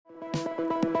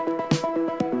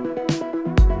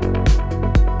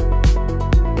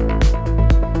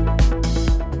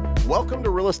Welcome to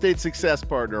Real Estate Success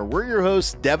Partner. We're your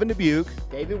hosts, Devin Dubuque,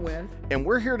 David Wynn, and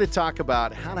we're here to talk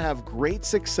about how to have great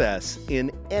success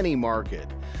in any market.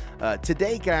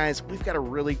 Today, guys, we've got a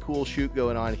really cool shoot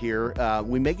going on here.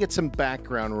 We may get some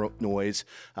background noise.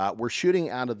 We're shooting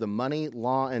out of the Money,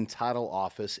 Law, and Title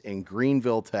office in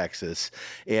Greenville, Texas,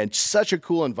 and such a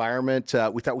cool environment.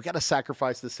 We thought we got to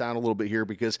sacrifice the sound a little bit here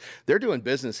because they're doing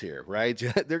business here, right?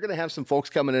 They're going to have some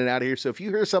folks coming in and out of here. So if you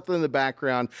hear something in the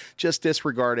background, just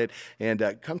disregard it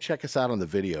and come check us out on the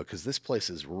video because this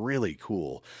place is really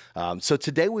cool. So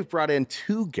today we've brought in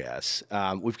two guests.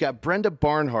 We've got Brenda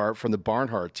Barnhart from the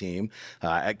Barnhart team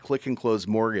at Click and Close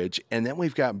Mortgage. And then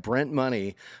we've got Brent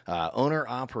Money,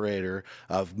 owner-operator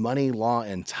of Money, Law,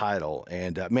 and Title.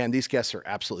 And man, these guests are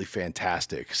absolutely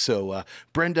fantastic. So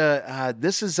Brenda,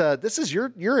 this is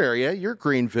your area, your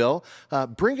Greenville.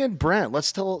 Bring in Brent.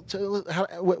 Let's what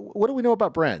do we know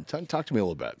about Brent? Talk to me a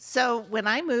little bit. So when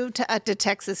I moved to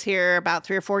Texas here about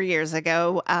 3 or 4 years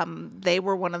ago, they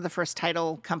were one of the first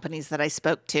title companies that I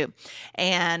spoke to.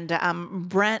 And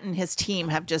Brent and his team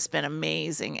have just been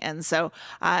amazing. And so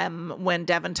when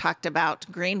Devin talked about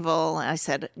Greenville, I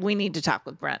said, we need to talk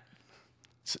with Brent.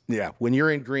 Yeah, when you're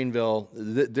in Greenville,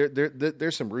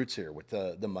 there's some roots here with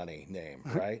the Money name,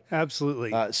 right?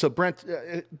 Absolutely. So Brent,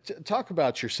 talk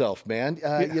about yourself, man.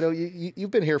 You know,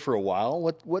 you've been here for a while.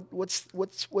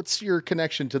 What's your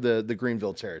connection to the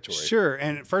Greenville territory? Sure.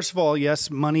 And first of all,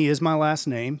 yes, Money is my last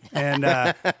name, and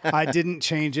I didn't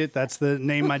change it. That's the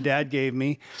name my dad gave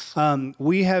me.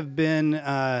 We have been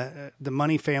the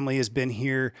Money family has been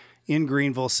here in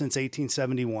Greenville since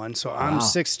 1871. So I'm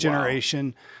sixth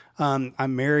generation. I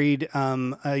married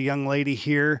a young lady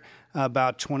here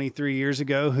about 23 years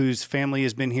ago whose family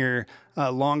has been here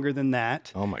longer than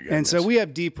that. Oh, my goodness. And so we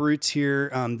have deep roots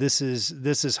here. This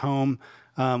is home.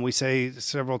 We say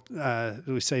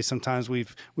sometimes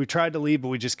we've tried to leave, but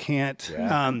we just can't.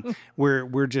 Yeah.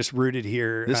 We're just rooted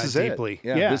here deeply.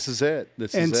 Yeah, this is it.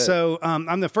 So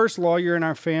I'm the first lawyer in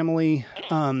our family.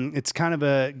 It's kind of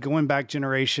a going back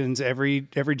generations. Every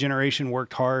generation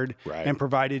worked hard and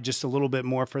provided just a little bit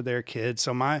more for their kids.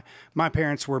 So my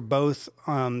parents were both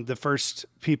the first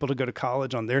people to go to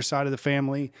college on their side of the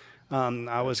family.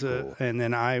 I was cool. And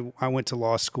then I went to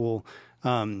law school.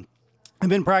 I've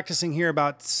been practicing here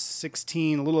about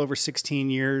a little over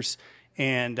 16 years,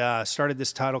 and started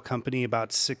this title company about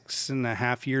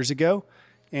 6.5 years ago,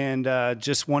 and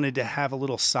just wanted to have a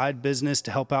little side business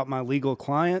to help out my legal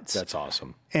clients. That's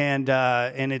awesome. And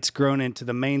it's grown into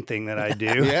the main thing that I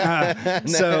do.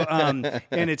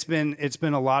 And it's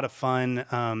been a lot of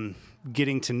fun.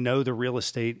 Getting to know the real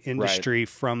estate industry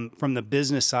from the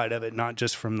business side of it, not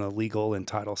just from the legal and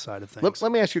title side of things.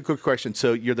 Let me ask you a quick question.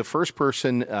 So you're the first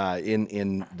person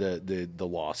in the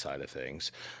law side of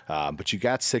things, but you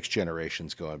got 6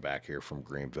 generations going back here from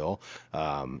Greenville.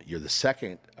 You're the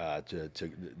second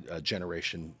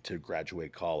generation to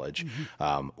graduate college.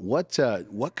 Mm-hmm.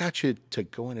 What got you to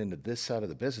going into this side of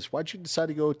the business? Why'd you decide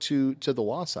to go to the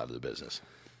law side of the business?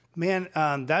 Man,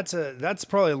 that's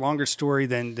probably a longer story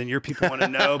than your people want to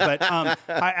know. But I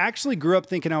actually grew up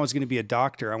thinking I was going to be a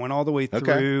doctor. I went all the way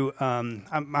through.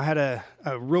 I had a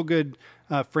real good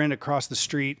friend across the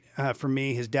street from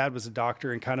me. His dad was a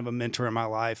doctor and kind of a mentor in my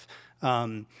life.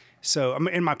 And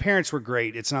my parents were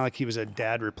great. It's not like he was a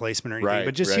dad replacement or anything,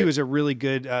 but just he was a really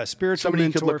good spiritual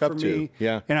mentor for me.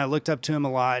 Yeah. And I looked up to him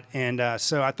a lot. And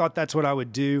so I thought that's what I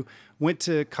would do. Went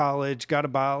to college, got a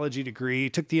biology degree,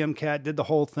 took the MCAT, did the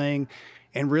whole thing,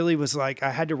 and really was like, I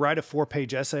had to write a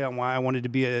 4-page essay on why I wanted to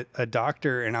be a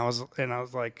doctor. And I was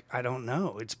like, I don't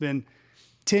know. It's been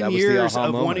 10 years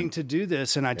of wanting to do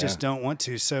this, and I just don't want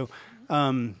to. So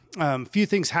a few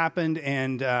things happened,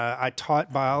 and I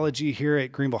taught biology here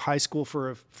at Greenville High School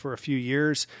for a few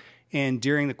years. And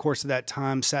during the course of that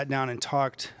time, sat down and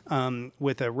talked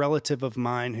with a relative of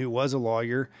mine who was a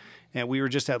lawyer. And we were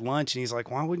just at lunch, and he's like,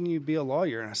 why wouldn't you be a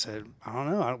lawyer? And I said, I don't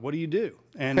know. What do you do?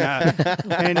 And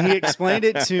and he explained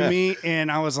it to me, and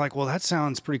I was like, well, that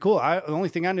sounds pretty cool. The only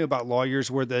thing I knew about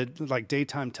lawyers were the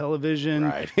daytime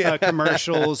television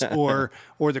commercials or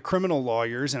the criminal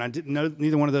lawyers, and I didn't know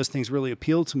neither one of those things really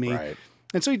appealed to me. Right.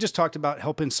 And so he just talked about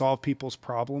helping solve people's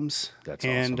problems. That's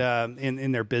and awesome.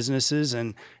 In their businesses.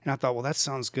 And I thought, well, that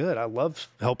sounds good. I love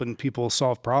helping people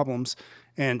solve problems.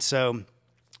 And so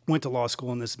went to law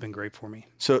school, and this has been great for me.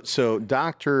 So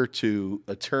doctor to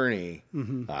attorney,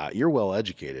 you're well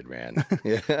educated, man.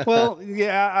 Well,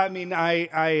 yeah. I mean,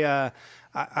 I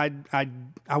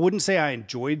wouldn't say I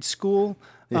enjoyed school,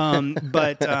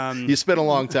 You spent a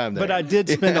long time there. But I did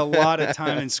spend a lot of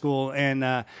time in school,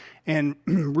 and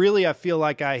really, I feel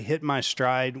like I hit my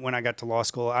stride when I got to law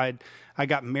school. I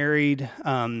got married,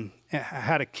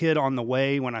 had a kid on the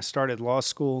way when I started law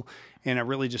school, and I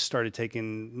really just started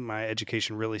taking my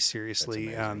education really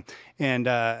seriously. And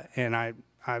I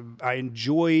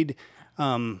enjoyed.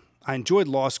 I enjoyed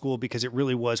law school because it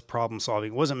really was problem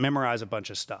solving. It wasn't memorize a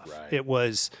bunch of stuff. Right. It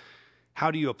was,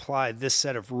 how do you apply this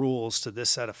set of rules to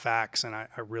this set of facts? And I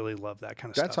really love that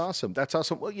kind of stuff. That's awesome. That's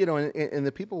awesome. Well, and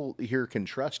the people here can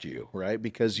trust you, right?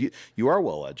 Because you are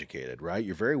well educated, right?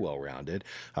 You're very well rounded,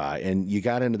 and you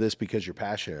got into this because you're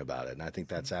passionate about it. And I think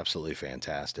that's absolutely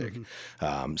fantastic.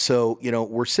 So,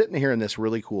 we're sitting here in this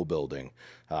really cool building,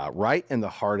 right in the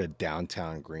heart of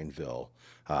downtown Greenville.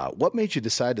 What made you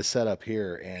decide to set up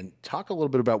here, and talk a little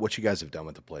bit about what you guys have done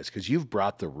with the place? Because you've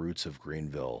brought the roots of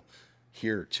Greenville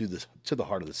here to the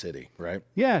heart of the city, right?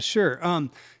 Yeah, sure.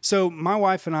 So my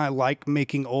wife and I like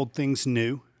making old things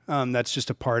new. That's just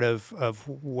a part of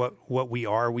what we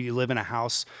are. We live in a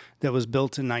house that was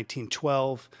built in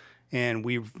 1912, and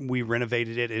we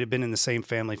renovated it. It had been in the same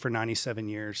family for 97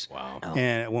 years. Wow.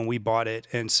 And when we bought it,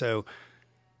 and so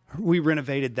we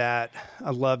renovated that. I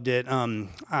loved it.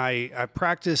 I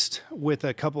practiced with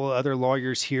a couple of other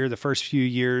lawyers here the first few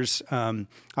years.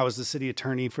 I was the city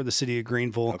attorney for the city of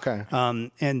Greenville. Okay.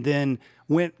 And then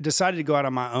decided to go out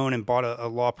on my own and bought a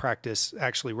law practice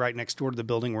actually right next door to the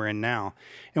building we're in now.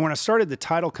 And when I started the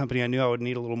title company, I knew I would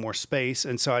need a little more space.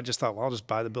 And so I just thought, well, I'll just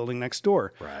buy the building next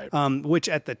door. Right. Which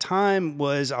at the time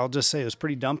was, I'll just say, it was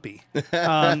pretty dumpy.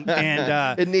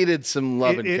 It needed some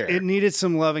love and care. It needed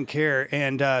some love and care.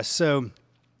 And so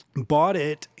bought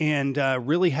it and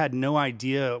really had no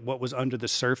idea what was under the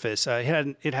surface.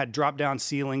 It had drop down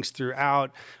ceilings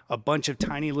throughout, a bunch of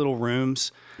tiny little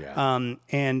rooms. Yeah.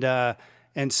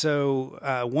 And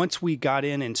so once we got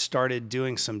in and started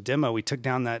doing some demo, we took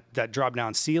down that drop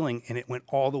down ceiling, and it went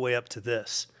all the way up to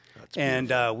this. And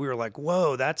we were like,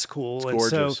 whoa, that's cool. It's and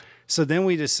gorgeous. so then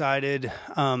we decided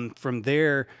from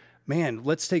there, man,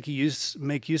 let's make use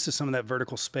of some of that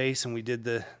vertical space. And we did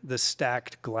the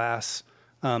stacked glass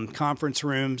conference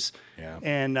rooms. Yeah.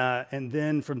 And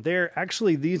then from there,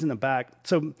 actually these in the back.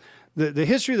 So the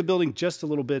history of the building, just a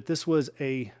little bit, this was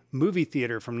a movie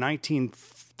theater from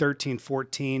 1913,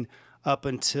 14 up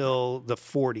until the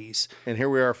 40s. And here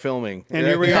we are filming.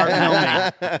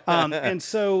 And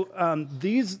so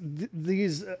these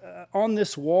on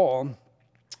this wall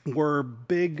were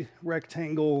big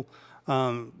rectangle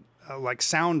like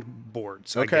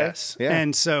soundboards, I guess. Yeah.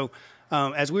 And so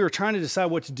as we were trying to decide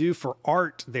what to do for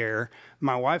art there,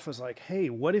 my wife was like,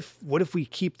 hey, what if we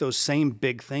keep those same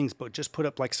big things, but just put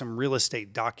up like some real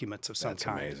estate documents of some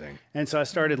kind? That's amazing. And so I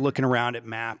started looking around at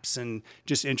maps and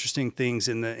just interesting things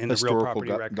in the real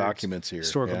property records. Documents here.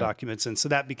 Historical documents. And so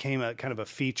that became a kind of a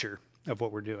feature of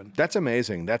what we're doing. That's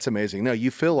amazing. That's amazing. No,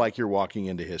 you feel like you're walking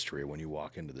into history when you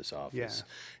walk into this office.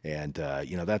 Yeah. And,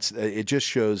 it just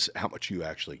shows how much you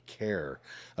actually care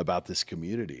about this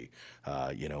community,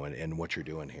 and what you're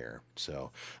doing here. So,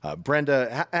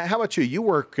 Brenda, how about you? You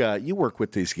work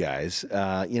with these guys.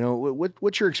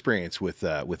 What's your experience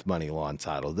with money, law, and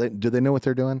title? Do they know what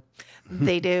they're doing?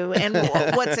 They do. And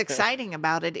what's exciting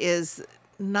about it is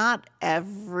not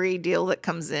every deal that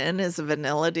comes in is a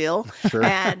vanilla deal. Sure.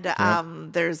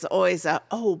 And there's always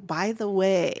by the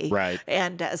way. Right.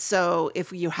 And so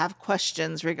if you have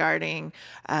questions regarding,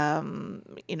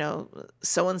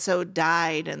 so-and-so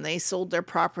died and they sold their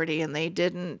property and they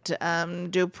didn't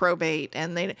do probate,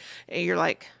 and you're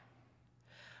like,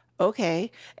 okay.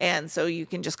 And so you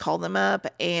can just call them up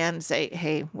and say,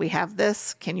 hey, we have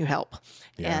this. Can you help?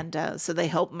 Yeah. And so they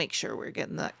help make sure we're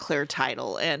getting that clear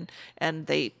title. And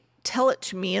they tell it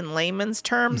to me in layman's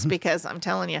terms, because I'm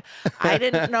telling you, I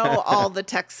didn't know all the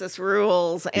Texas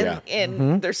rules.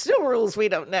 And there's still rules we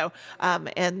don't know.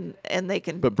 And they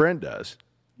can. But Brent does.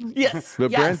 Yes,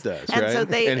 but Brent does, right? And so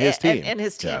his team,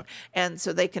 yeah. And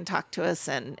so they can talk to us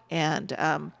and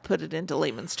put it into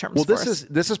layman's terms. Well, for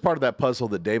this is part of that puzzle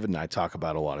that David and I talk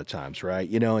about a lot of times, right?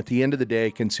 At the end of the day,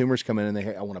 consumers come in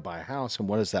and I want to buy a house, and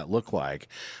what does that look like?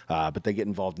 But they get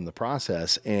involved in the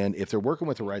process, and if they're working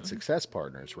with the right success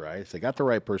partners, right? If they got the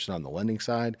right person on the lending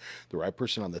side, the right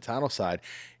person on the title side,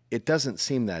 it doesn't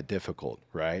seem that difficult,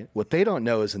 right? What they don't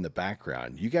know is in the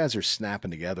background, you guys are snapping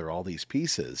together all these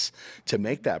pieces to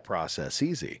make that process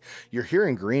easy. You're here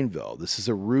in Greenville. This is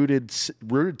a rooted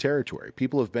territory.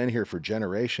 People have been here for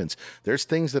generations. There's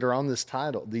things that are on these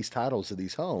titles of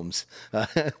these homes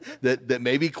that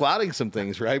may be clouding some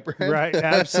things, right, Brent? Right,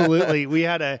 absolutely. We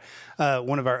had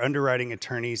one of our underwriting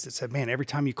attorneys that said, "Man, every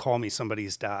time you call me,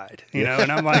 somebody's died."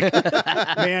 And I'm like,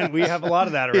 "Man, we have a lot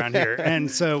of that around here." And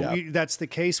so that's the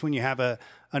case when you have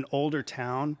an older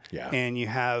town and you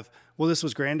have, well, this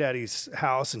was granddaddy's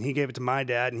house and he gave it to my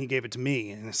dad and he gave it to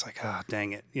me. And it's like, oh,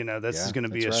 dang it. This is going to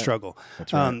be a struggle.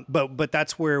 That's right. But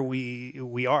that's where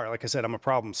we are. Like I said, I'm a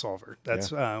problem solver.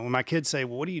 That's when my kids say,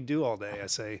 "Well, what do you do all day?" I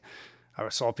say, I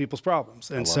solve people's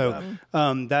problems. And so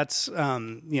that's,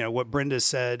 what Brenda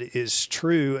said is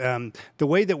true. The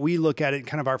way that we look at it,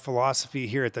 kind of our philosophy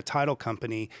here at the title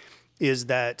company, is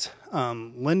that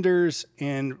lenders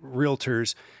and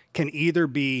realtors can either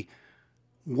be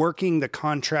working the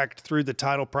contract through the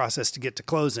title process to get to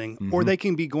closing, or they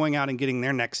can be going out and getting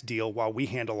their next deal while we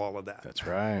handle all of that. That's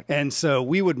right. And so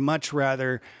we would much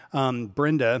rather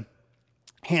Brenda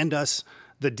hand us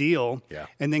the deal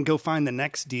and then go find the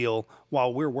next deal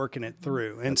while we're working it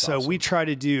through. And That's so awesome. We try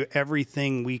to do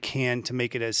everything we can to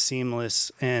make it as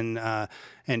seamless and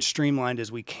streamlined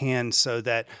as we can, so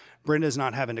that Brenda's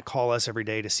not having to call us every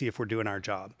day to see if we're doing our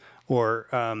job, or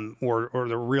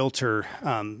the realtor.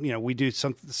 We do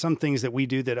some things that we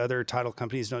do that other title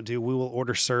companies don't do. We will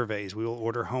order surveys. We will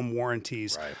order home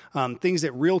warranties, things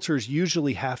that realtors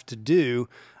usually have to do.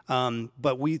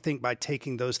 But we think by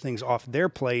taking those things off their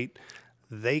plate,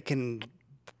 they can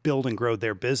build and grow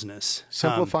their business.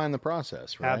 Simplifying the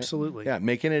process, right? Absolutely. Yeah,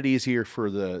 making it easier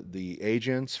for the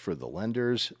agents, for the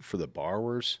lenders, for the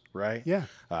borrowers, right? Yeah.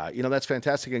 That's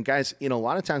fantastic. And guys, a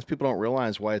lot of times people don't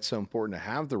realize why it's so important to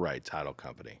have the right title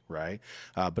company, right?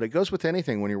 But it goes with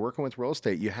anything. When you're working with real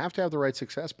estate, you have to have the right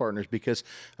success partners, because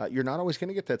you're not always going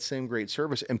to get that same great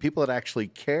service, and people that actually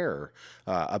care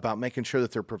about making sure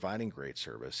that they're providing great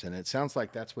service. And it sounds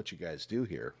like that's what you guys do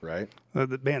here, right?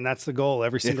 Man, that's the goal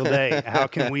every single day. How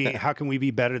can we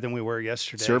be better than we were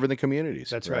yesterday? Serving the communities.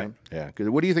 That's right. Yeah. Good.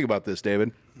 What do you think about this,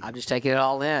 David? I'm just taking it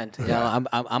all in.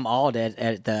 I'm awed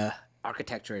at the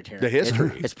architecture in here. The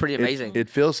history. It's pretty amazing. It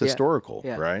feels historical,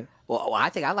 right? Well, I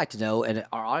think I'd like to know, and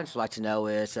our audience would like to know,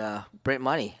 is Brent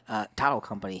Money title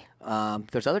company.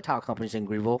 There's other title companies in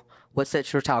Greenville. What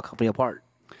sets your title company apart?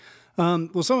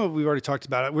 Well, some of it we've already talked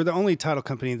about it. We're the only title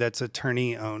company that's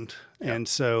attorney owned, and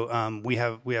so we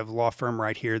have a law firm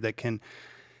right here that can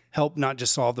help not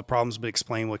just solve the problems, but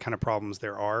explain what kind of problems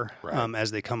there are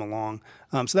as they come along.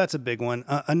 So that's a big one.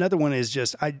 Another one is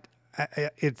just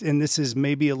and this is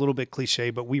maybe a little bit cliche,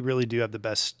 but we really do have the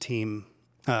best team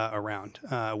around.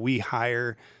 We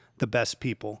hire the best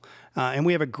people, and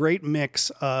we have a great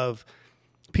mix of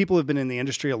people who've been in the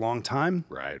industry a long time,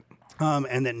 right,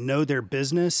 and that know their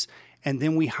business. And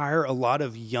then we hire a lot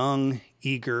of young,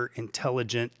 eager,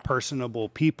 intelligent, personable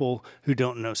people who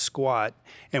don't know squat,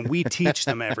 and we teach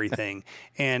them everything.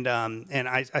 And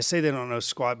I say they don't know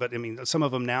squat, but I mean, some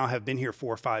of them now have been here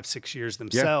 4, 5, 6 years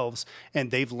themselves,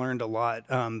 and they've learned a lot.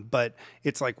 But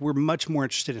it's like we're much more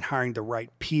interested in hiring the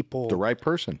right people, the right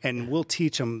person, and we'll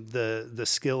teach them the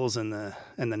skills and the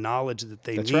knowledge that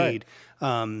they That's need.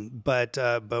 Right.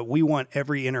 But we want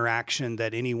every interaction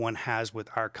that anyone has with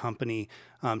our company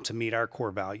to meet our core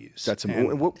values. That's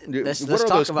important. What Let's are talk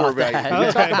those core about values? that.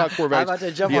 Let's talk about core values. I'm about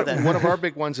to jump on that. One of our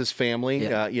big ones is family,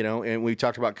 Yeah. and we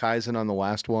talked about Kaizen on the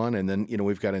last one, and then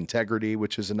we've got integrity,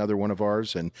 which is another one of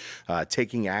ours, and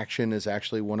taking action is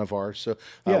actually one of ours. So,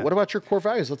 what about your core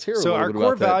values? Let's hear a little bit about that. So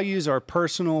our core values are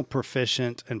personal,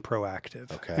 proficient, and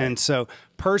proactive. Okay. And so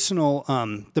personal,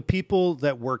 the people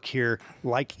that work here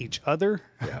like each other.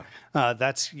 Yeah.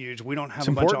 That's huge. We don't have It's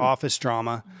a bunch important. of office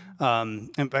drama.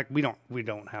 In fact, we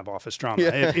don't have office drama.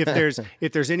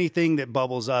 If there's anything that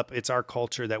bubbles up, it's our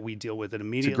culture that we deal with it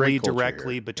immediately, culture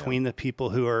directly here. between the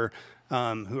people who are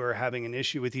having an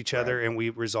issue with each other, and we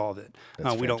resolve it.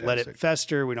 That's we don't let it fantastic.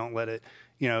 fester. We don't let it.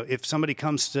 If somebody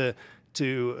comes to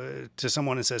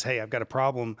someone and says, "Hey, I've got a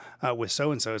problem with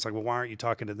so and so," it's like, well, why aren't you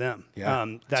talking to them? Yeah,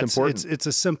 That's it's important. It's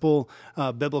a simple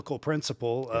biblical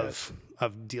principle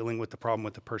of dealing with the problem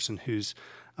with the person who's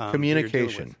who you're dealing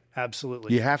Communication. with.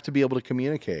 Absolutely. You have to be able to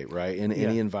communicate, right, in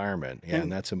any environment,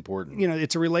 and that's important.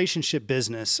 It's a relationship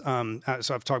business. So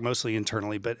I've talked mostly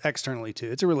internally, but externally too.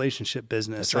 It's a relationship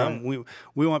business. That's right.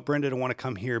 We want Brenda to want to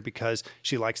come here because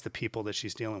she likes the people that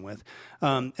she's dealing with.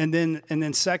 And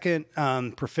then second,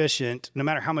 proficient. No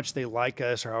matter how much they like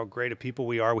us or how great of people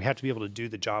we are, we have to be able to do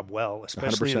the job well,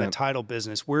 especially in the 100%. title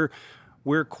business.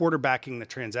 we're quarterbacking the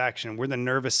transaction. We're the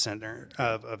nervous center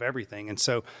of everything. And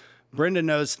so Brenda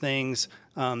knows things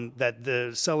that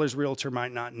the seller's realtor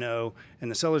might not know,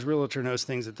 and the seller's realtor knows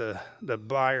things that the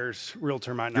buyer's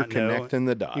realtor might not know. You're connecting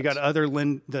the dots. You got other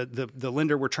the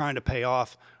lender we're trying to pay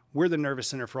off. We're the nervous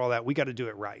center for all that. We got to do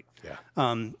it right. Yeah.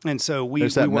 And so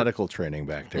there's that medical training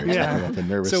back there. Yeah. About the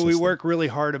nervous so system. we work really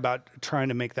hard about trying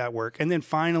to make that work. And then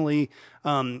finally,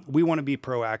 we want to be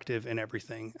proactive in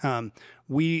everything.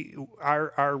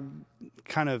 Our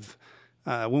kind of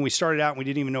when we started out, and we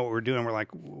didn't even know what we were doing. We're like,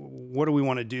 what do we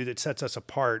want to do that sets us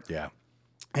apart? Yeah.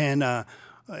 And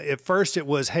at first it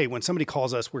was, hey, when somebody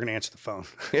calls us, we're going to answer the phone.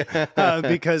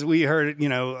 Because we heard,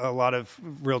 a lot of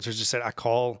realtors just said, I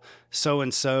call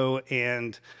so-and-so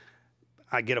and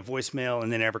I get a voicemail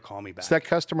and they never call me back. It's that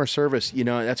customer service,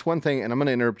 that's one thing. And I'm going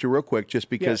to interrupt you real quick just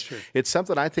because it's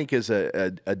something I think is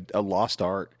a lost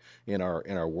art in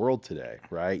our world today,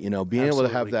 right? Being able to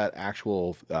have that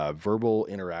actual verbal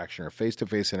interaction or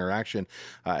face-to-face interaction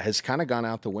has kind of gone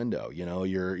out the window.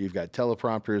 You've got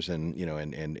teleprompters and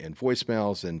and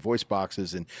voicemails and voice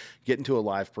boxes, and getting to a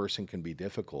live person can be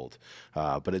difficult.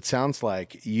 But it sounds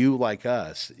like you, like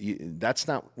us, that's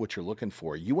not what you're looking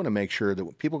for. You want to make sure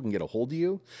that people can get a hold of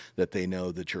you, that they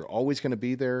know that you're always going to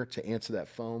be there to answer that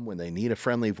phone when they need a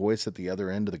friendly voice at the other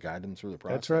end of the guidance or the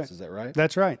process. That's right. Is that right?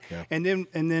 That's right. Yeah. And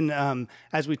then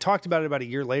as we talked about it about a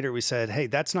year later, we said, hey,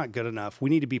 that's not good enough. We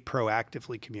need to be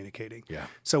proactively communicating. Yeah.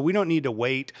 So we don't need to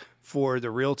wait for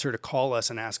the realtor to call us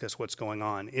and ask us what's going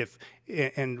on.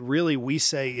 And really we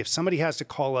say, if somebody has to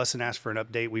call us and ask for an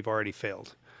update, we've already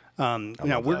failed.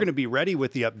 Now we're going to be ready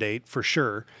with the update for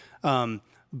sure.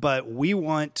 But we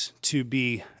want to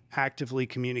be actively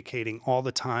communicating all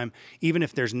the time, even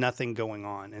if there's nothing going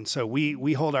on. And so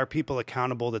we hold our people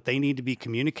accountable that they need to be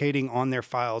communicating on their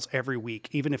files every week,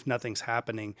 even if nothing's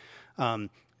happening.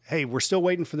 Hey, we're still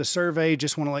waiting for the survey.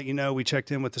 Just want to let you know, we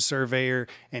checked in with the surveyor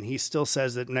and he still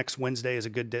says that next Wednesday is a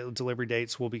good delivery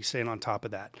date. So we'll be staying on top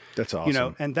of that. That's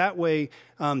awesome. And that way,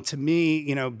 to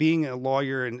me, being a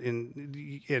lawyer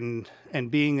and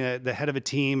being the head of a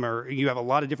team, or you have a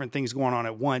lot of different things going on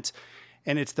at once,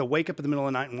 and it's the wake up in the middle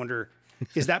of the night and wonder,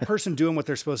 is that person doing what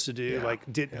they're supposed to do? Yeah.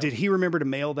 Like, did he remember to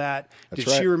mail that? That's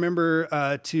Did she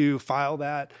remember to file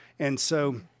that? And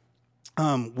so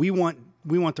we want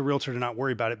the realtor to not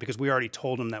worry about it because we already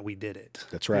told them that we did it.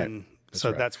 That's right. And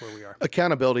that's where we are.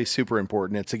 Accountability is super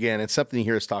important. It's something you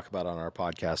hear us talk about on our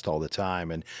podcast all the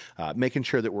time, and making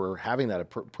sure that we're having that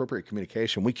appropriate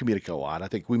communication. We communicate a lot. I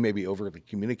think we maybe overly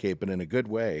communicate, but in a good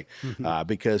way,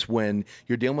 because when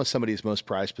you're dealing with somebody's most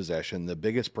prized possession, the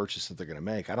biggest purchase that they're going to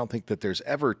make, I don't think that there's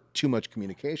ever too much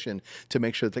communication to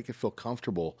make sure that they can feel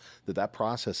comfortable that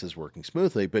process is working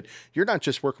smoothly. But you're not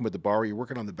just working with the borrower, you're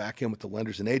working on the back end with the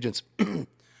lenders and agents.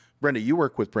 Brenda, you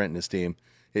work with Brent and his team.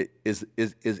 Is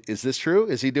this true?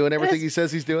 Is he doing everything he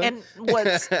says he's doing? And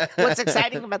what's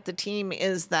exciting about the team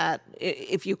is that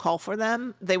if you call for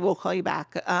them, they will call you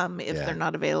back if they're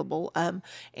not available.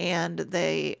 And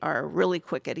they are really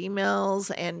quick at emails,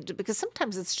 and because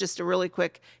sometimes it's just a really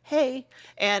quick hey,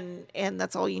 and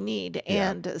that's all you need.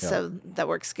 So that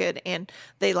works good. And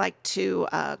they like to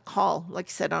call, like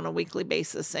you said, on a weekly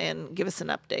basis and give us an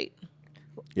update.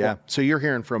 Yeah. So you're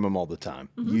hearing from them all the time.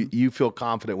 You feel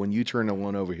confident when you turn the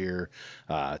one over here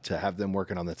to have them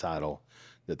working on the title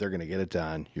that they're going to get it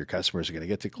done. Your customers are going to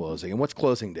get to closing. And what's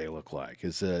closing day look like?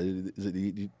 Is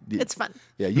it it's fun.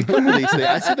 Yeah, you come to these things.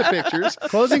 I see the pictures.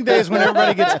 Closing day is when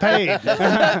everybody gets paid.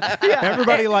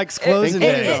 Everybody likes closing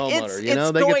day. The homeowner,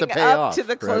 it's they going get the up payoff to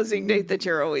the closing date that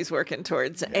you're always working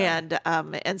towards. And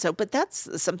so, but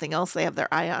that's something else they have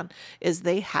their eye on, is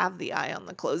they have the eye on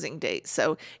the closing date.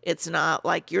 So it's not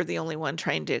like you're the only one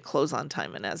trying to close on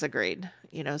time and as a grade.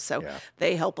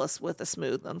 They help us with a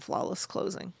smooth and flawless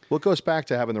closing. Well, it goes back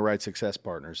to having the right success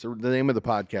partners. The name of the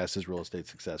podcast is Real Estate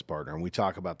Success Partner, and we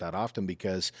talk about that often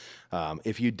because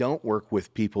if you don't work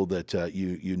with people that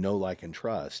you know, like, and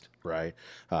trust, right,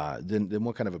 then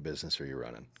what kind of a business are you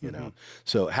running? You know,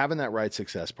 so having that right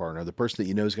success partner, the person that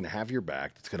you know is going to have your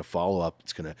back, that's going to follow up,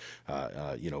 it's going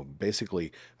to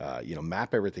basically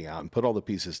map everything out and put all the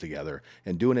pieces together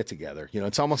and doing it together.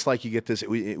 It's almost like you get this.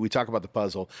 We talk about the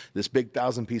puzzle, this big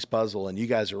 1,000-piece puzzle, and you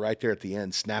guys are right there at the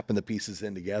end, snapping the pieces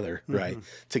in together, right,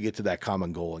 to get to that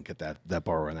common goal and get that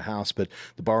borrower in the house. But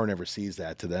the borrower never sees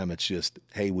that. To them, it's just,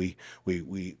 hey, we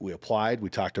applied,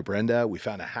 we talked to Brenda, we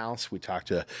found a house, we talked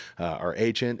to our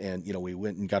agent, and we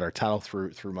went and got our title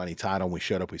through Money Title, and we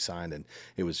showed up, we signed, and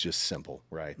it was just simple,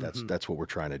 right? That's what we're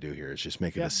trying to do here, is just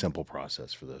make it a simple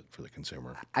process for the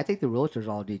consumer. I think the realtors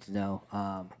all need to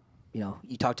know.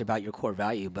 You talked about your core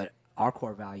value, but our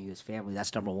core value is family.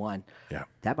 That's number one. Yeah.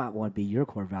 That might want to be your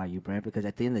core value, Brent, because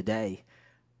at the end of the day,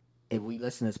 if we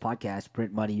listen to this podcast,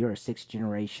 Brent Money, you're a sixth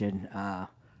generation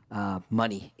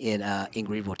money in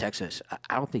Greenville, Texas.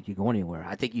 I don't think you're going anywhere.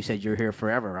 I think you said you're here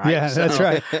forever, right? Yeah, that's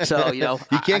right. So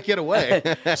You can't get away.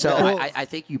 So I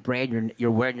think you brand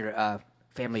you're wearing your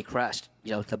family crest,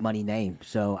 the money name.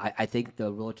 So I think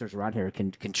the realtors around here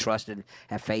can trust and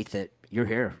have faith that you're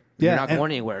here. Yeah, You're not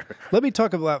going anywhere. Let me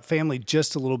talk about family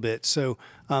just a little bit. So,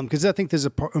 because I think this is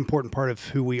an important part of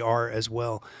who we are as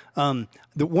well.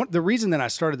 The reason that I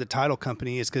started the title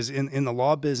company is because in the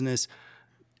law business,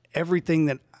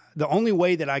 the only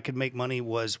way that I could make money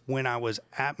was when I was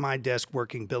at my desk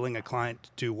working, billing a client to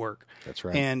do work. That's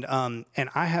right. And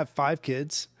I have 5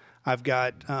 kids. I've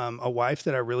got a wife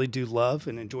that I really do love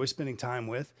and enjoy spending time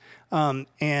with.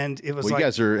 And it was you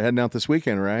guys are heading out this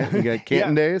weekend, right? You got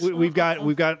Canton days? We've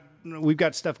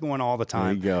got stuff going all the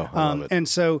time. There you go. I love it. And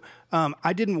so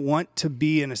I didn't want to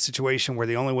be in a situation where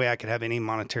the only way I could have any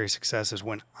monetary success is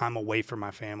when I'm away from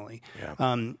my family.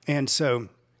 Yeah. And so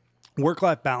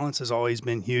work-life balance has always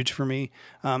been huge for me.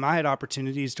 I had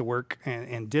opportunities to work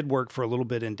and did work for a little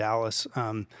bit in Dallas,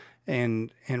 and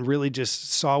really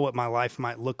just saw what my life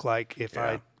might look like if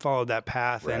I followed that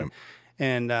path. Right.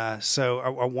 And so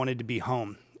I wanted to be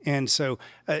home. And so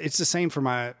it's the same for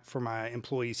my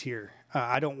employees here.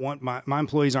 I don't want my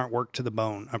employees aren't worked to the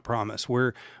bone. I promise.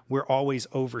 We're always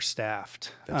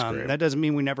overstaffed. That's great. That doesn't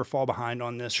mean we never fall behind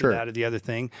on this Sure. or that or the other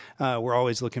thing. We're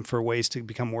always looking for ways to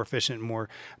become more efficient and more.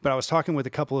 But I was talking with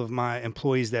a couple of my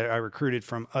employees that I recruited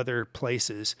from other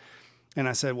places, and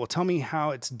I said, "Well, tell me how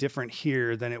it's different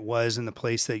here than it was in the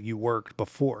place that you worked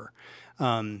before."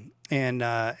 And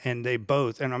they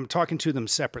both, and I'm talking to them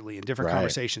separately in different Right.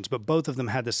 conversations, but both of them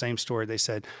had the same story. They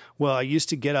said, "Well, I used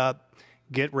to get up,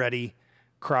 get ready,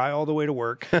 cry all the way to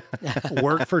work,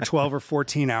 work for 12 or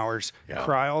 14 hours, Yeah.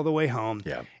 cry all the way home.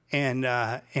 Yeah.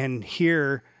 And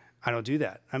here I don't do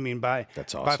that. I mean,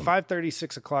 That's by awesome. 5:30,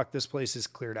 6 o'clock, this place is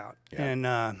cleared out,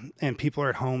 and people are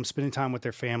at home spending time with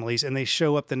their families, and they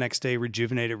show up the next day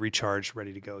rejuvenated, recharged,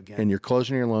 ready to go again. And you're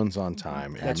closing your loans on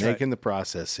time and That's making the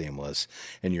process seamless,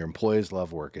 and your employees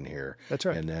love working here. That's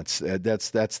right. And that's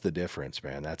the difference,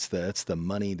 man. That's the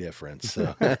money difference.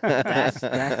 So. That's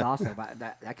awesome.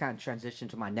 That kind of transitioned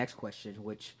to my next question,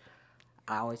 which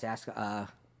I always ask the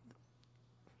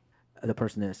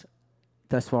person is,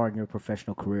 thus far in your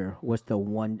professional career, what's the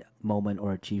one moment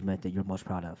or achievement that you're most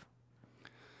proud of?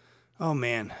 Oh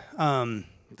man,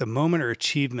 the moment or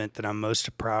achievement that I'm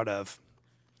most proud of.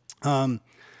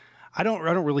 I don't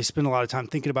really spend a lot of time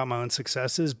thinking about my own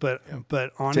successes, but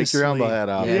honestly, Take your elbow hat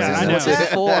off. Yeah, I know. What's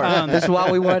this for? That's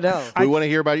why we want to know. We want to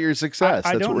hear about your success.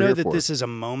 I That's don't what we're know here that for. this is a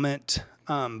moment,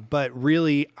 but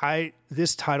really,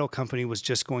 this title company was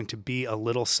just going to be a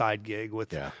little side gig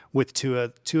with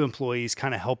two employees,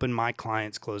 kind of helping my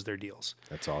clients close their deals.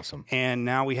 That's awesome. And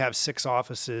now we have 6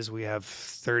 offices. We have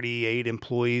 38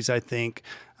 employees, I think,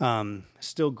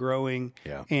 still growing,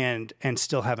 and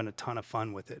still having a ton of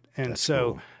fun with it. And That's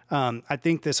so. cool. I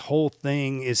think this whole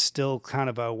thing is still kind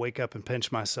of a wake up and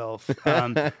pinch myself.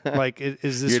 Like,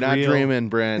 is this You're not real? dreaming,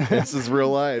 Brent. This is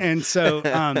real life. And so,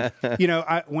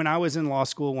 when I was in law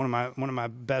school, one of my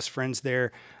best friends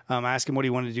there, I asked him what he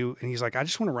wanted to do, and he's like, "I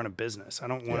just want to run a business. I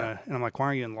don't want to." And I'm like, "Why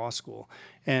are you in law school?"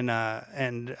 And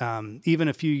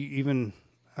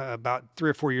about 3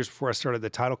 or 4 years before I started the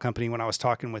title company, when I was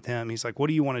talking with him, he's like, "What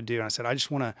do you want to do?" And I said, "I just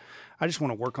want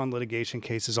to work on litigation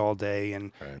cases all day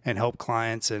and help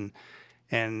clients and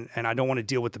I don't want to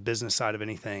deal with the business side of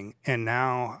anything." And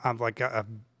now I've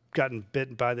gotten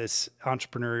bitten by this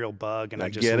entrepreneurial bug, and I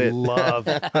just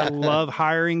love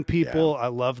hiring people. I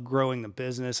love growing the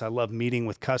business. I love meeting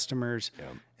with customers.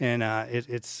 And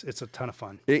it's a ton of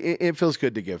fun. It feels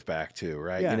good to give back too,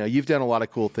 right? Yeah. You've done a lot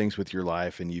of cool things with your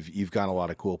life, and you've gone a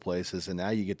lot of cool places, and now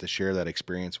you get to share that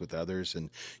experience with others, and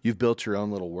you've built your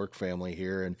own little work family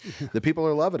here, and the people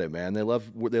are loving it, man. They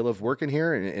love working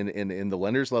here, and the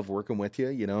lenders love working with you,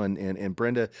 and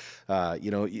Brenda,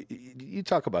 you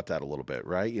talk about that a little bit,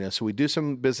 right? So we do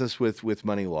some business with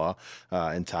money law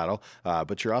and title,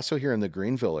 but you're also here in the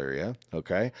Greenville area,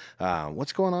 okay?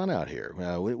 What's going on out here?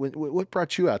 What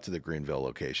brought you out to the Greenville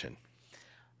location?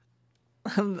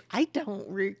 I don't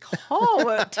recall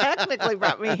what technically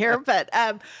brought me here, but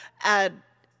I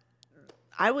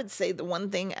would say the one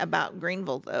thing about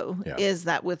Greenville, though, is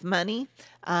that with money,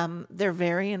 they're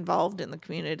very involved in the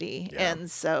community. Yeah.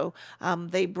 And so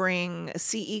they bring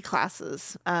CE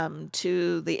classes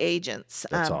to the agents.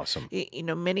 That's awesome.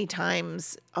 Many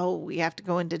times, we have to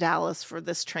go into Dallas for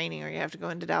this training, or you have to go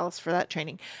into Dallas for that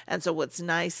training. And so what's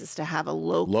nice is to have a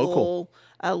local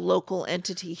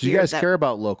entity here. You guys care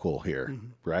about local here,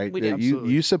 right? We do.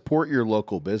 You support your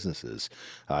local businesses.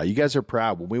 You guys are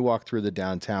proud. When we walk through the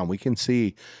downtown, we can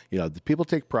see, the people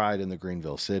take pride in the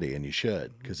Greenville city, and you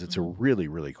should, because it's a really,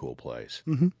 really cool place.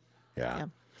 Yeah.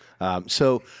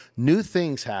 So new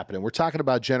things happening. We're talking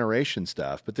about generation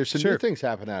stuff, but there's some new things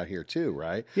happening out here too,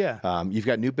 right? Yeah. You've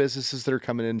got new businesses that are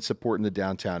coming in and supporting the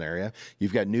downtown area.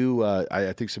 You've got new,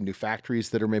 I think some new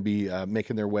factories that are maybe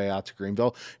making their way out to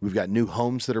Greenville. We've got new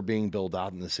homes that are being built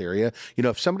out in this area.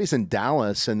 If somebody's in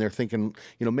Dallas and they're thinking,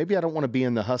 maybe I don't want to be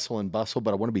in the hustle and bustle,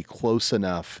 but I want to be close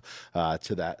enough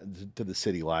to the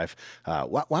city life.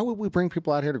 Why would we bring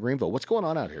people out here to Greenville? What's going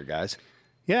on out here, guys?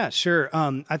 Yeah, sure.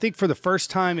 I think for the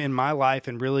first time in my life,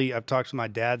 and really I've talked to my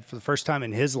dad for the first time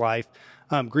in his life,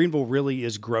 Greenville really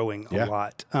is growing a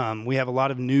lot. We have a lot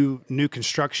of new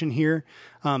construction here.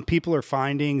 People are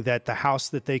finding that the house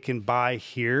that they can buy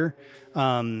here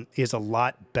is a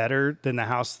lot better than the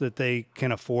house that they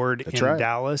can afford in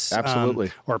Dallas,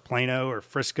 absolutely, or Plano or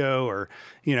Frisco or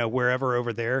wherever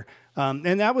over there.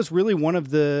 And that was really one of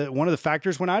the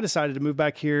factors when I decided to move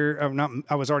back here.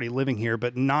 I was already living here,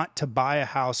 but not to buy a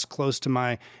house close to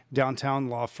my downtown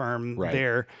law firm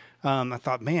there. I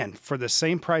thought, man, for the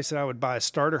same price that I would buy a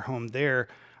starter home there,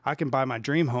 I can buy my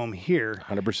dream home here.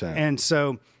 100%. And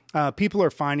so people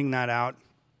are finding that out.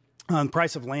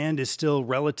 Price of land is still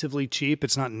relatively cheap.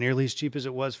 It's not nearly as cheap as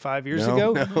it was 5 years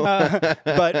ago,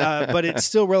 but it's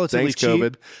still relatively cheap.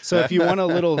 COVID. So if you want a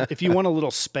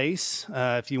little space,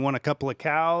 if you want a couple of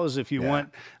cows, if you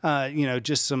want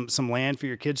just some land for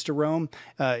your kids to roam,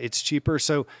 it's cheaper.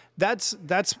 So that's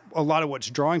a lot of what's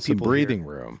drawing people. Breathing here.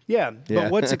 room. Yeah,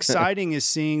 but what's exciting is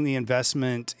seeing the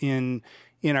investment in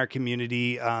our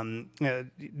community. In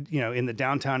the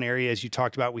downtown area, as you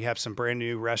talked about, we have some brand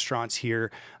new restaurants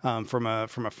here from a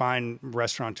fine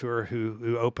restaurateur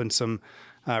who opened some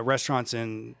restaurants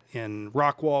in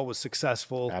Rockwall, was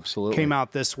successful. Absolutely. Came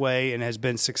out this way and has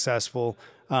been successful.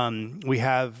 We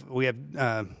have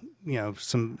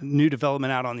some new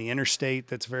development out on the interstate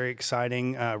that's very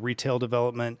exciting, retail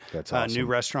development. That's awesome. New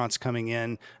restaurants coming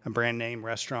in, brand name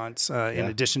restaurants, in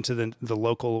addition to the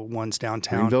local ones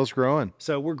downtown. Greenville's growing.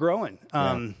 So we're growing.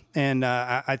 And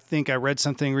I think I read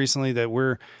something recently that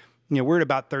we're at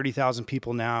about 30,000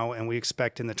 people now, and we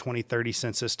expect in the 2030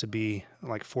 census to be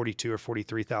like 42 or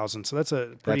 43,000. So that's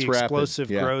a pretty explosive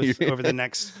growth over the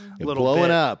next little blowing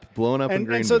bit. Blowing up in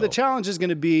Greenville. And so the challenge is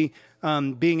going to be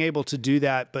being able to do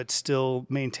that, but still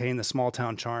maintain the small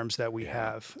town charms that we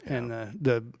have and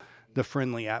the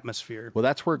friendly atmosphere. Well,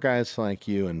 that's where guys like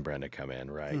you and Brenda come in,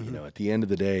 right? At the end of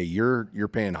the day, you're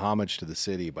paying homage to the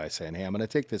city by saying, hey, I'm going to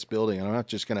take this building and I'm not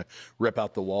just going to rip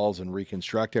out the walls and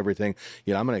reconstruct everything.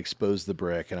 I'm going to expose the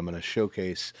brick and I'm going to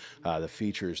showcase the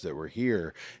features that were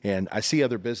here. And I see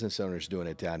other business owners doing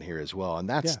it down here as well. And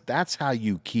that's how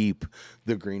you keep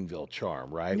the Greenville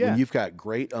charm, right? Yeah. When you've got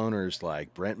great owners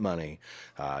like Brent Money,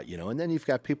 and then you've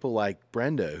got people like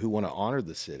Brenda who want to honor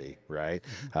the city, right?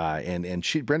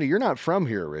 And Brenda, you're not from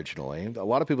here originally. A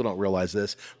lot of people don't realize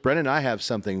this. Brenda and I have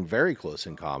something very close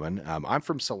in common. I'm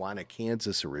from Salina,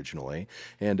 Kansas originally.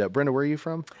 And Brenda, where are you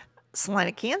from?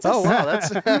 Salina, Kansas. Oh, wow.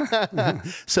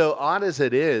 That's so odd as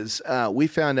it is. We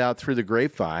found out through the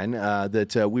grapevine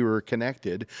that we were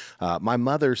connected. My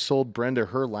mother sold Brenda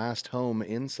her last home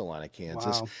in Salina,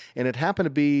 Kansas, and it happened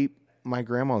to be my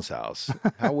grandma's house.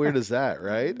 How weird is that,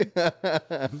 right?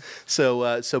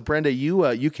 So Brenda,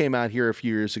 you came out here a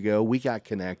few years ago. We got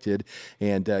connected,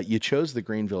 and you chose the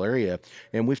Greenville area.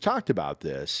 And we've talked about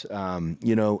this.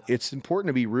 It's important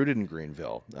to be rooted in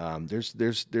Greenville.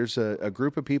 There's a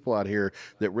group of people out here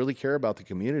that really care about the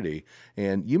community,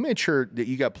 and you made sure that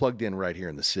you got plugged in right here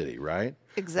in the city, right?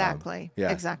 Exactly.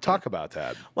 Exactly. Talk about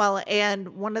that. Well, and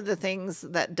one of the things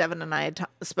that Devin and I had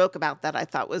spoke about that I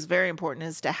thought was very important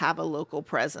is to have a local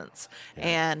presence.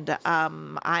 Yeah. And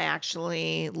I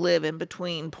actually live in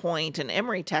between Point and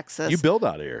Emory, Texas. You built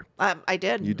out here. I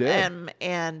did. You did.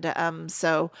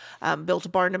 So built a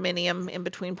barn dominium in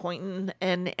between Point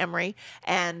and Emory,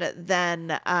 and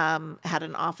then had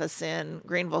an office in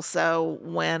Greenville. So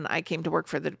when I came to work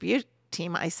for the Dubuque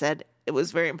team, I said, it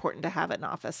was very important to have an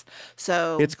office.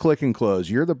 So it's click and close.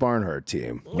 You're the Barnhart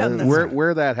team. No,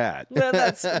 wear that hat. No,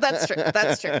 that's true.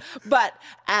 That's true. But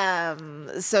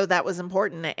so that was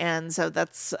important, and so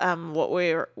that's what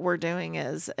we're doing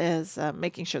is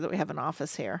making sure that we have an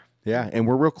office here. Yeah, and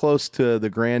we're real close to the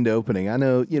grand opening. I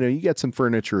know, you got some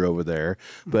furniture over there,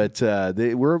 but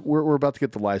we're about to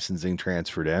get the licensing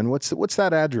transferred in. What's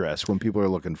that address when people are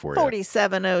looking for you?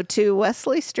 4702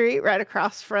 Wesley Street, right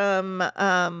across from The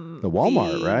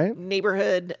Walmart, right?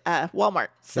 Neighborhood Walmart.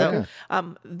 So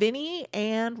Okay. Vinny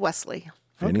and Wesley.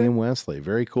 Vinny and Wesley.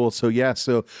 Very cool. So,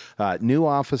 new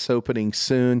office opening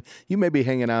soon. You may be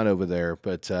hanging out over there,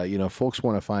 but, folks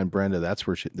want to find Brenda. That's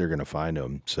where they're going to find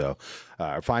them. So,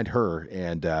 find her.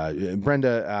 And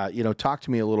Brenda, talk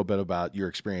to me a little bit about your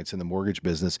experience in the mortgage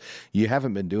business. You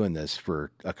haven't been doing this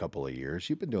for a couple of years.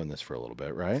 You've been doing this for a little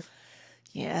bit, right?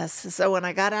 Yes. So when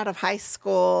I got out of high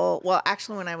school, well,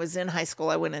 actually, when I was in high school,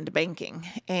 I went into banking,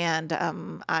 and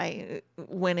I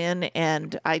went in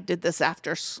and I did this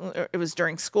it was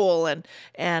during school,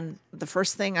 and the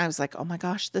first thing I was like, oh my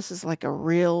gosh, this is like a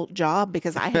real job,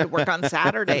 because I had to work on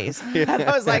Saturdays, and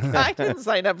I was like, I didn't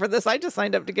sign up for this. I just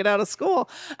signed up to get out of school.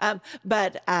 So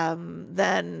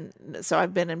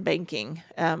I've been in banking.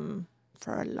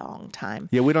 For a long time.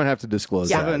 Yeah, we don't have to disclose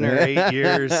that. 7 or 8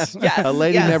 years. Yes, a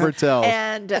lady never tells.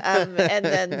 And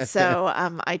then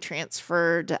I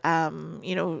transferred,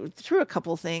 through a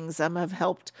couple things. I've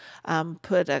helped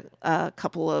put a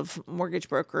couple of mortgage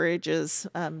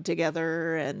brokerages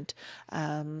together, and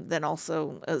then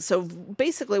also so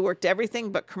basically worked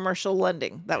everything but commercial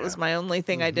lending. That was my only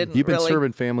thing I didn't. You've been really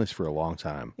serving families for a long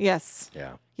time. Yes.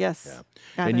 Yeah. Yes.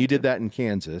 Yeah. And you did that in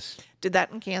Kansas. Did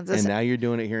that in Kansas. And now you're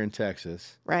doing it here in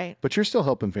Texas. Right. But you're still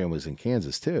helping families in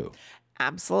Kansas too.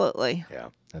 Absolutely. Yeah,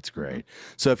 that's great.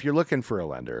 So if you're looking for a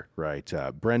lender, right,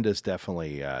 Brenda's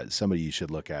definitely somebody you should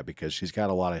look at, because she's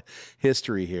got a lot of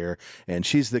history here, and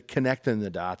she's connecting the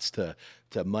dots to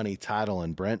money, title,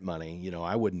 and Brent money.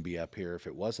 I wouldn't be up here if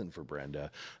it wasn't for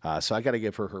Brenda. So I got to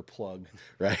give her plug,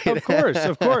 right?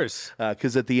 Of course.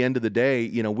 Because at the end of the day,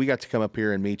 we got to come up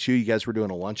here and meet you. You guys were doing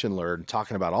a lunch and learn,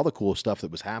 talking about all the cool stuff that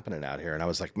was happening out here. And I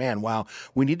was like, man, wow,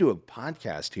 we need to do a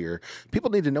podcast here. People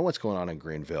need to know what's going on in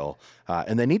Greenville.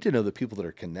 And they need to know the people that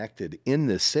are connected in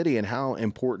this city and how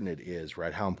important it is,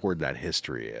 right? How important that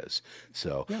history is.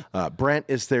 So, Brent,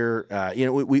 is there,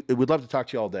 we'd love to talk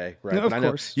to you all day, right? No, of I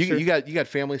know course. you got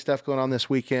family stuff going on this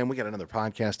weekend. We got another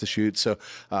podcast to shoot. So,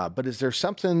 but is there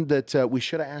something that we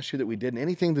should have asked you that we didn't?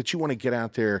 Anything that you want to get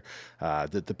out there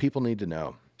that the people need to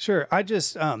know? Sure. I'm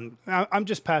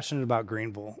just passionate about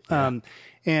Greenville.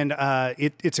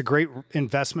 It's a great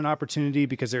investment opportunity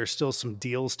because there are still some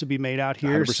deals to be made out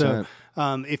here. 100%.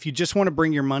 So if you just want to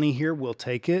bring your money here, we'll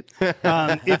take it.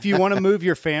 If you want to move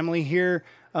your family here,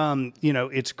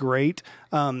 it's great.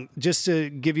 Just to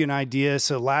give you an idea,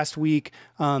 so last week,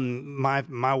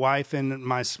 my wife and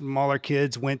my smaller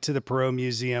kids went to the Perot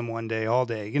Museum one day, all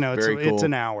day. It's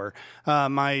an hour.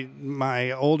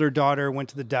 My older daughter went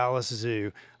to the Dallas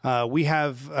Zoo. We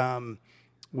have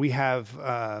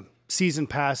season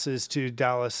passes to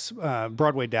Dallas,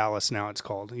 Broadway Dallas now it's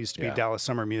called. It used to be Dallas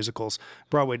Summer Musicals,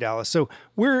 Broadway Dallas. So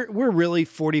we're really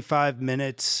 45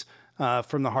 minutes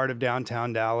from the heart of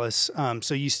downtown Dallas.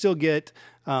 So you still get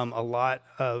a lot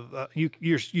of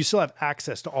you still have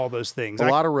access to all those things. A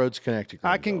lot of roads connect to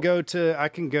Greenville. I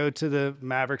can go to the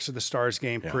Mavericks or the Stars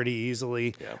game pretty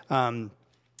easily. Yeah.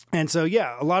 And so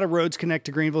a lot of roads connect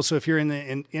to Greenville. So if you're in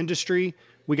the industry,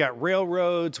 we got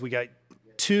railroads, we got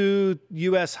 2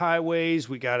 U.S. highways,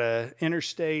 we got a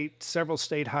interstate, several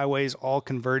state highways all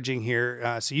converging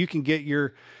here. So you can get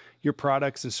your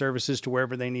products and services to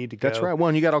wherever they need to go. That's right. Well,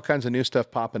 and you got all kinds of new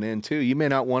stuff popping in too. You may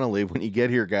not want to leave when you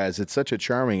get here, guys. It's such a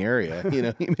charming area.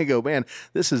 You may go, man,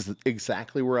 this is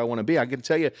exactly where I want to be. I can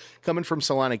tell you, coming from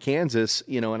Salina, Kansas,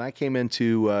 and I came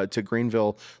into to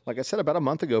Greenville, like I said, about a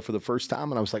month ago for the first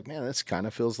time, and I was like, man, this kind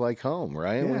of feels like home,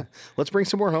 right? Yeah. Let's bring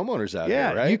some more homeowners out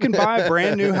here, right? You can buy a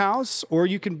brand new house, or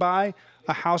you can buy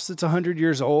a house that's 100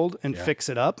 years old and fix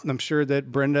it up. I'm sure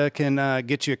that Brenda can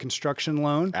get you a construction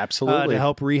loan. Absolutely. To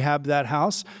help rehab that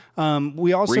house.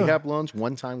 We also rehab loans,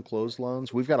 one-time closed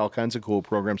loans. We've got all kinds of cool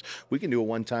programs. We can do a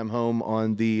one-time home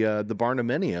on the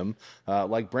barndominium,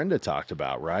 like Brenda talked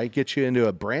about, right? Get you into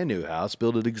a brand new house,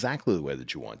 build it exactly the way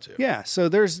that you want to. Yeah. So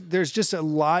there's just a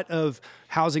lot of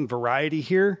housing variety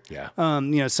here. Yeah.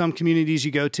 Some communities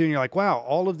you go to and you're like, wow,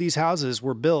 all of these houses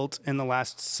were built in the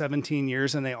last 17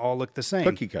 years and they all look the same.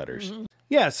 Cookie cutters. Mm-hmm.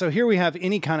 Yeah. So here we have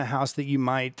any kind of house that you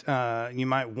might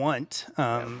want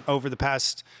over the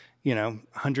past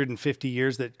 150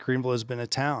 years that Greenville has been a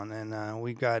town, and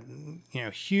we've got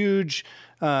huge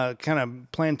kind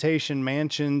of plantation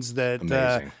mansions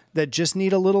that just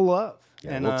need a little love.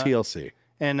 Yeah, and TLC.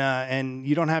 and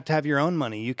you don't have to have your own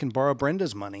money. You can borrow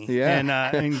Brenda's money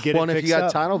and get well, it and if fixed you got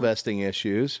up. title vesting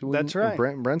issues, That's right.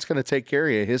 Brent's going to take care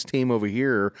of you. His team over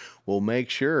here will make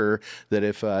sure that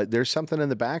if there's something in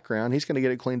the background, he's going to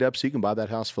get it cleaned up so you can buy that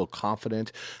house, feel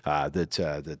confident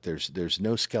that there's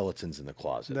no skeletons in the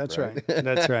closet. That's right.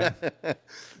 That's right.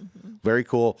 Very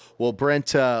cool. Well,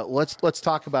 Brent, let's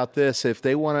talk about this.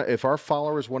 If our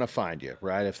followers want to find you,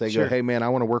 right? If they go, hey man, I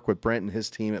want to work with Brent and his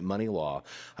team at Money Law,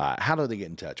 how do they get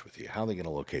in touch with you? How are they going to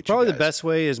locate you? Probably the best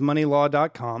way is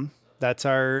moneylaw.com. That's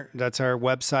our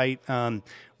website.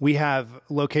 We have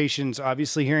locations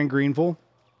obviously here in Greenville.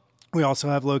 We also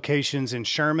have locations in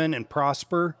Sherman and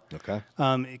Prosper. Okay.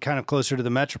 Kind of closer to the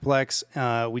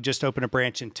Metroplex. We just opened a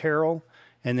branch in Terrell.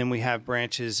 And then we have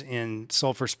branches in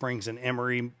Sulphur Springs and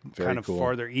Emory, kind of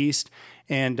farther east.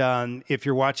 And if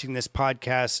you're watching this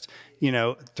podcast,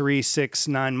 3, 6,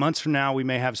 9 months from now, we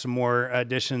may have some more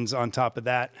additions on top of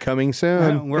that. Coming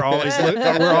soon. We're always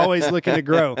looking to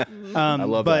grow. I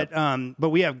love that. But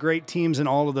we have great teams in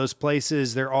all of those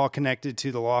places. They're all connected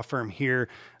to the law firm here,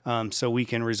 so we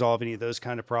can resolve any of those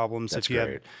kind of problems. That's if you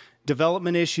great. have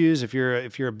development issues, if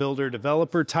you're a builder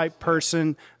developer type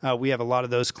person, we have a lot of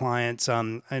those clients.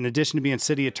 In addition to being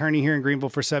city attorney here in Greenville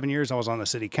for 7 years, I was on the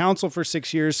city council for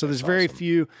 6 years. So there's very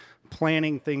few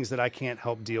planning things that I can't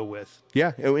help deal with.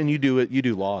 Yeah, and you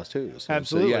do laws too. So,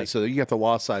 Absolutely. So you got the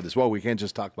law side as well. We can't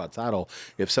just talk about title.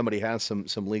 If somebody has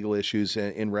some legal issues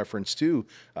in reference to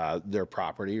their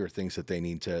property or things that they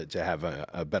need to have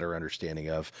a better understanding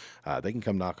of, they can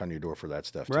come knock on your door for that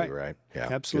stuff too, right? Yeah,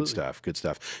 absolutely. Good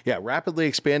stuff. Yeah, rapidly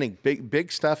expanding,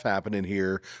 big stuff happening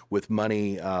here with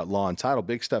Money Law and Title.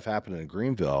 Big stuff happening in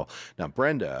Greenville. Now,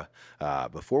 Brenda,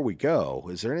 before we go,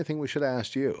 is there anything we should have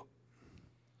asked you?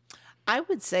 I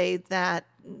would say that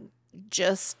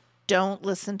just don't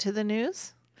listen to the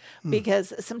news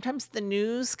because sometimes the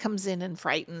news comes in and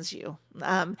frightens you.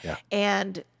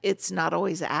 And it's not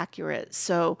always accurate.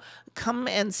 So come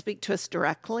and speak to us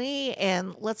directly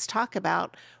and let's talk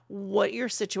about what your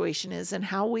situation is and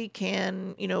how we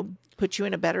can, put you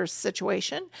in a better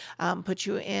situation, put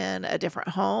you in a different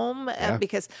home,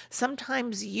 because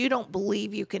sometimes you don't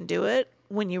believe you can do it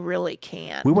when you really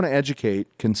can. We want to educate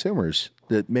consumers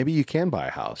that maybe you can buy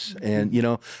a house. And,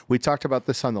 we talked about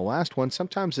this on the last one.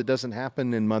 Sometimes it doesn't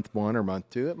happen in month 1 or month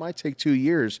 2. It might take 2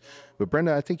 years. But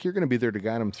Brenda, I think you're going to be there to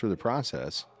guide them through the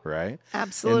process, right?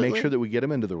 Absolutely. And make sure that we get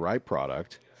them into the right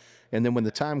product. And then when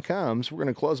the time comes, we're going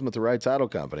to close them with the right title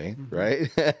company, right?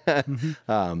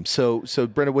 So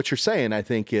Brenda, what you're saying, I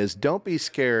think, is don't be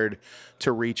scared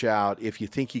to reach out if you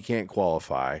think you can't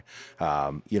qualify.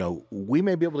 We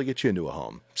may be able to get you into a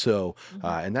home. So,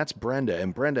 and that's Brenda.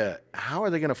 And Brenda, how are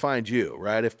they going to find you,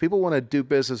 right? If people want to do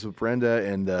business with Brenda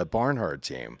and the Barnhart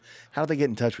team, how do they get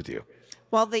in touch with you?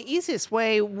 Well, the easiest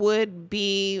way would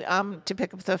be to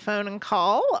pick up the phone and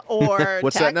call or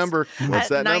What's text that number? What's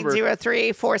that number?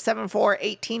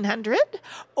 903-474-1800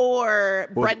 or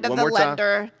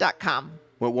brendathelender.com.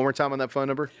 One more time on that phone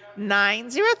number.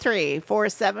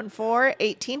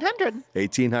 903-474-1800.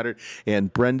 1800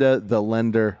 and Brenda the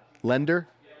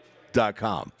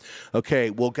lender.com.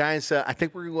 Okay, well, guys, I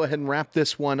think we're going to go ahead and wrap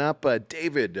this one up.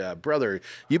 David, brother,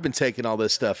 you've been taking all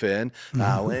this stuff in.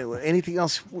 Anything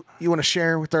else you want to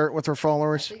share with our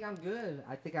followers? I think I'm good.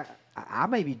 I think I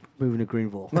may be moving to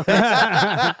Greenville. I've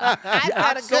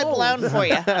got a good loan for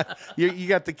you. You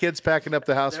got the kids packing up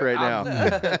the house right now.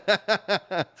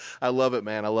 I love it,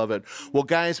 man. I love it. Well,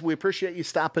 guys, we appreciate you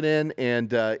stopping in and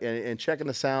checking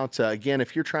us out. Again,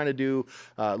 if you're trying to do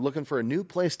looking for a new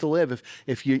place to live,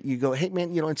 if you go, hey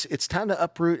man, it's time to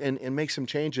uproot and make some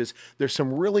changes. There's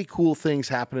some really cool things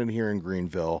happening here in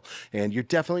Greenville, and you're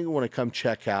definitely going to want to come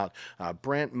check out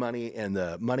Brent Money and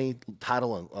the Money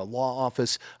Title and Law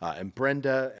Office. And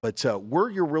Brenda, but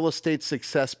we're your real estate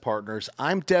success partners.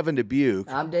 I'm Devin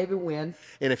Dubuque. I'm David Wynn.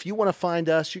 And if you want to find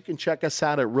us, you can check us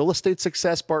out at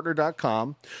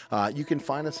realestatesuccesspartner.com. You can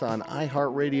find us on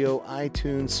iHeartRadio,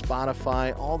 iTunes,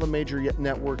 Spotify, all the major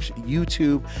networks,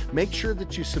 YouTube. Make sure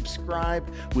that you subscribe.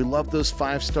 We love those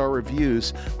 5-star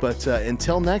reviews. But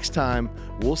until next time,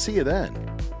 we'll see you then.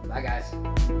 Bye, guys.